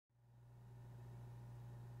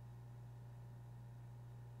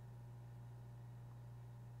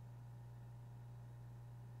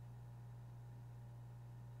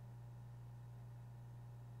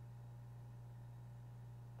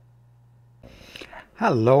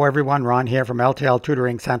Hello everyone, Ron here from L.T.L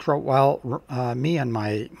Tutoring Central. Well, me and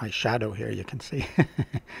my shadow here, you can see.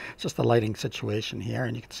 It's just the lighting situation here,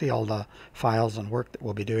 and you can see all the files and work that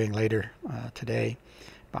we'll be doing later today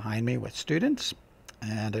behind me with students.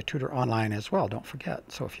 And I tutor online as well, don't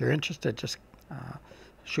forget. So if you're interested, just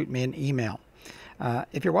shoot me an email.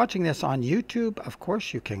 If you're watching this on YouTube, of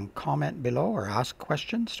course, you can comment below or ask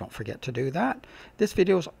questions. Don't forget to do that. This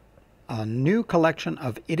video is a new collection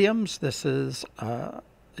of idioms. This is,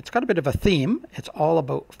 it's got a bit of a theme. It's all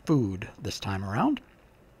about food this time around.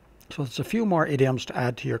 So there's a few more idioms to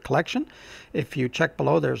add to your collection. If you check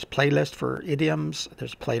below, there's a playlist for idioms.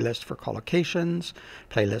 There's a playlist for collocations,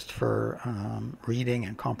 playlist for reading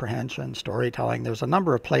and comprehension, storytelling. There's a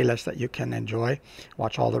number of playlists that you can enjoy.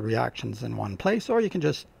 Watch all the reactions in one place, or you can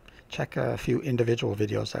just check a few individual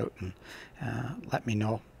videos out and let me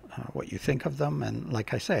know what you think of them, and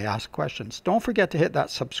like I say, ask questions. Don't forget to hit that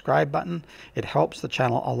subscribe button. It helps the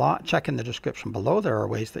channel a lot. Check in the description below. There are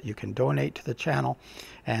ways that you can donate to the channel,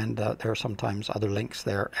 and there are sometimes other links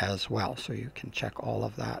there as well, so you can check all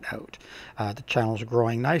of that out. The channel is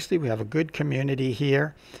growing nicely. We have a good community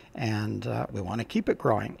here, and we want to keep it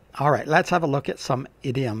growing. All right, let's have a look at some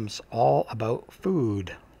idioms all about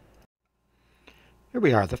food. Here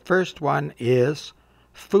we are. The first one is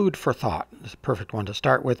food for thought. It's a perfect one to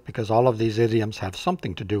start with because all of these idioms have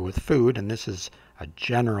something to do with food, and this is a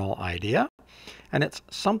general idea, and it's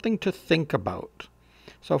something to think about.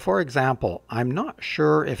 So for example, I'm not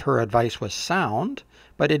sure if her advice was sound,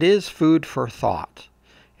 but it is food for thought.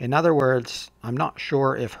 In other words, I'm not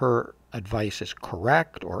sure if her advice is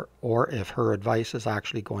correct or if her advice is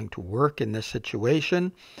actually going to work in this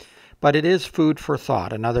situation, but it is food for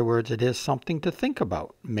thought. In other words, it is something to think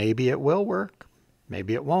about. Maybe it will work.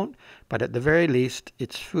 Maybe it won't, but at the very least,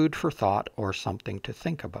 it's food for thought or something to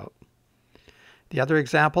think about. The other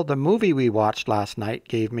example, the movie we watched last night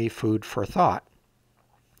gave me food for thought.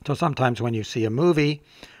 So sometimes when you see a movie,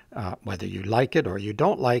 whether you like it or you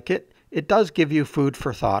don't like it, it does give you food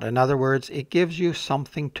for thought. In other words, it gives you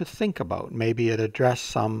something to think about. Maybe it addressed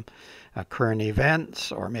some current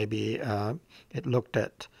events, or maybe it looked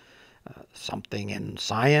at something in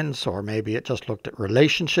science, or maybe it just looked at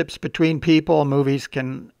relationships between people. Movies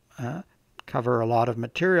can cover a lot of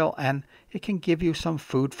material, and it can give you some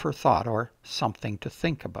food for thought or something to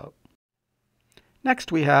think about.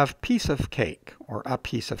 Next we have piece of cake, or a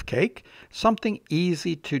piece of cake, something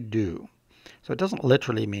easy to do. So it doesn't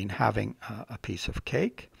literally mean having a piece of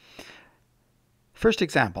cake. First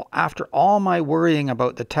example, after all my worrying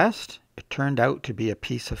about the test, it turned out to be a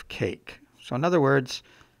piece of cake. So in other words,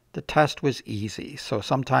 the test was easy. So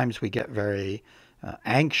sometimes we get very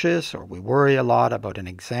anxious, or we worry a lot about an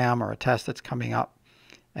exam or a test that's coming up.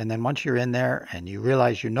 And then once you're in there and you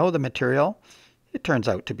realize you know the material, it turns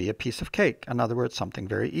out to be a piece of cake. In other words, something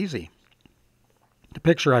very easy. The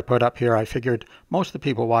picture I put up here, I figured most of the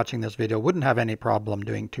people watching this video wouldn't have any problem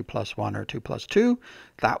doing 2 plus 1 or 2 plus 2.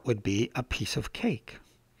 That would be a piece of cake.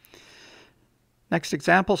 Next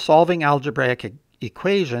example, solving algebraic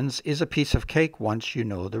equations is a piece of cake once you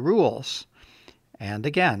know the rules. And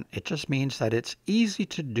again, it just means that it's easy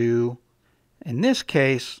to do. In this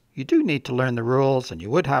case, you do need to learn the rules, and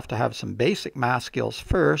you would have to have some basic math skills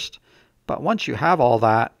first, but once you have all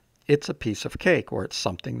that, it's a piece of cake, or it's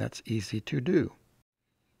something that's easy to do.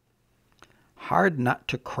 Hard nut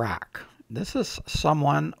to crack. This is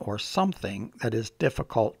someone or something that is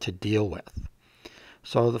difficult to deal with.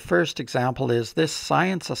 So the first example is, this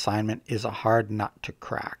science assignment is a hard nut to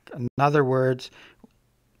crack. In other words,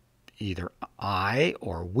 either I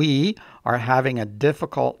or we are having a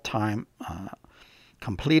difficult time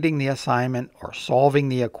completing the assignment or solving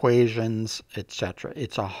the equations, etc.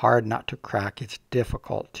 It's a hard nut to crack. It's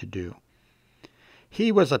difficult to do.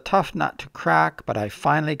 He was a tough nut to crack, but I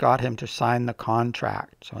finally got him to sign the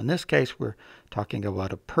contract. So in this case, we're talking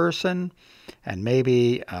about a person, and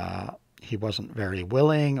maybe he wasn't very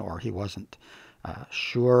willing, or he wasn't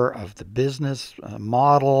sure of the business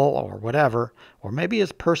model or whatever, or maybe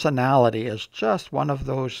his personality is just one of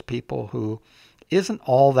those people who isn't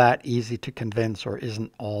all that easy to convince or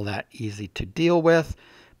isn't all that easy to deal with,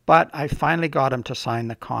 but I finally got him to sign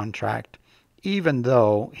the contract, even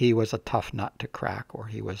though he was a tough nut to crack, or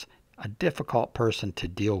he was a difficult person to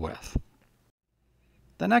deal with.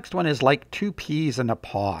 The next one is like 2 peas in a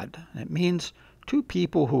pod. It means 2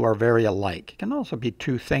 people who are very alike. It can also be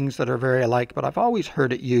 2 things that are very alike, but I've always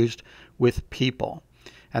heard it used with people.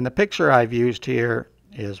 And the picture I've used here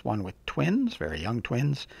is one with twins, very young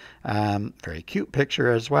twins. Very cute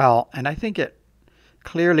picture as well. And I think it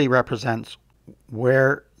clearly represents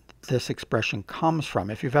where this expression comes from.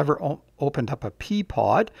 If you've ever opened up a pea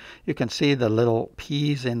pod, you can see the little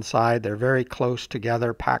peas inside. They're very close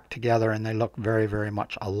together, packed together, and they look very, very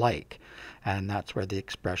much alike. And that's where the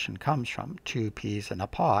expression comes from, 2 peas in a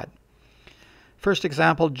pod. First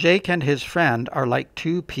example, Jake and his friend are like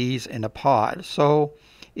 2 peas in a pod. So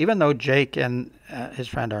even though Jake and his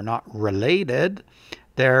friend are not related,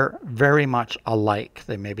 they're very much alike.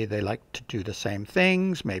 Maybe they like to do the same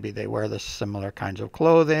things, maybe they wear the similar kinds of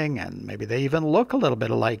clothing, and maybe they even look a little bit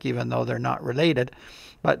alike even though they're not related.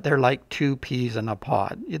 But they're like 2 peas in a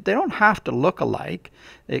pod. They don't have to look alike.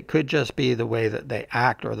 It could just be the way that they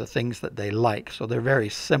act or the things that they like. So they're very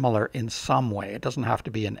similar in some way. It doesn't have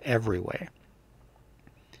to be in every way.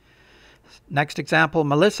 Next example,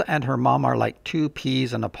 Melissa and her mom are like 2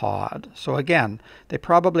 peas in a pod. So again, they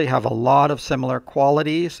probably have a lot of similar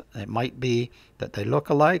qualities. It might be that they look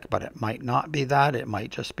alike, but it might not be that. It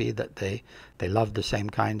might just be that they love the same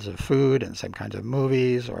kinds of food and same kinds of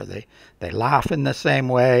movies, or they laugh in the same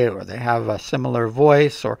way, or they have a similar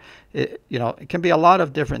voice, or it can be a lot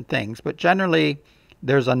of different things. But generally,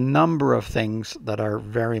 there's a number of things that are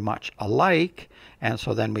very much alike, and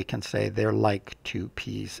so then we can say they're like 2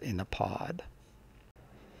 peas in a pod.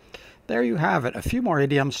 There you have it, a few more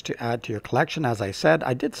idioms to add to your collection. As I said,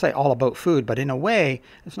 I did say all about food, but in a way,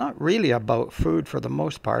 it's not really about food for the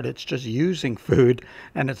most part. It's just using food,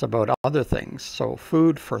 and it's about other things. So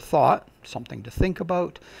food for thought, something to think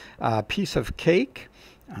about. Piece of cake,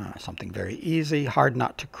 something very easy. Hard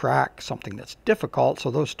nut to crack, something that's difficult.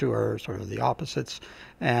 So those two are sort of the opposites.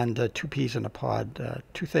 And 2 peas in a pod,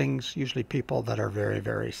 2 things, usually people that are very,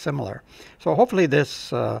 very similar. So hopefully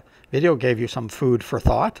this video gave you some food for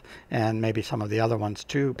thought, and maybe some of the other ones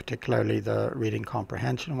too, particularly the reading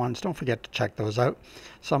comprehension ones. Don't forget to check those out.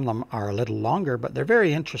 Some of them are a little longer, but they're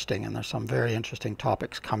very interesting, and there's some very interesting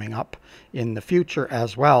topics coming up in the future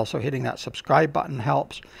as well. So hitting that subscribe button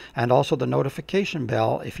helps, and also the notification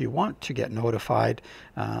bell if you want to get notified.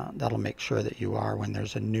 That'll make sure that you are when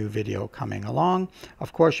there's a new video coming along.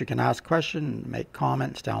 Of course, you can ask questions, make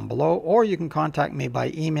comments down below, or you can contact me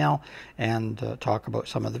by email and talk about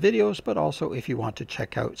some of the videos, but also if you want to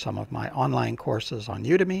check out some of my online courses on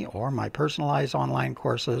Udemy or my personalized online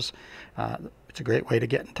courses, it's a great way to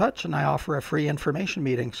get in touch, and I offer a free information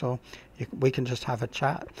meeting, so we can just have a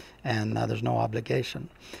chat, and there's no obligation.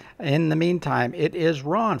 In the meantime, it is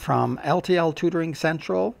Ron from L.T.L. Tutoring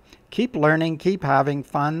Central. Keep learning, keep having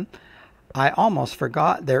fun. I almost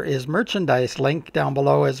forgot, there is merchandise link down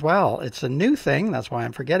below as well. It's a new thing, that's why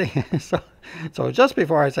I'm forgetting it. So just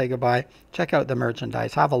before I say goodbye, check out the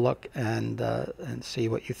merchandise, have a look, and see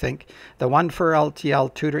what you think. The one for L.T.L.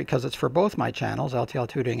 Tutoring, because it's for both my channels, L.T.L.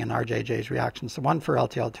 Tutoring and RJJ's Reactions, the one for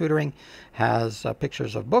L.T.L. Tutoring has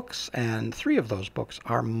pictures of books, and 3 of those books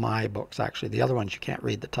are my books, actually. The other ones you can't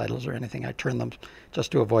read the titles or anything. I turn them just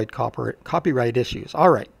to avoid copyright issues.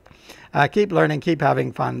 All right. Keep learning, keep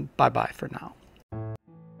having fun. Bye-bye for now.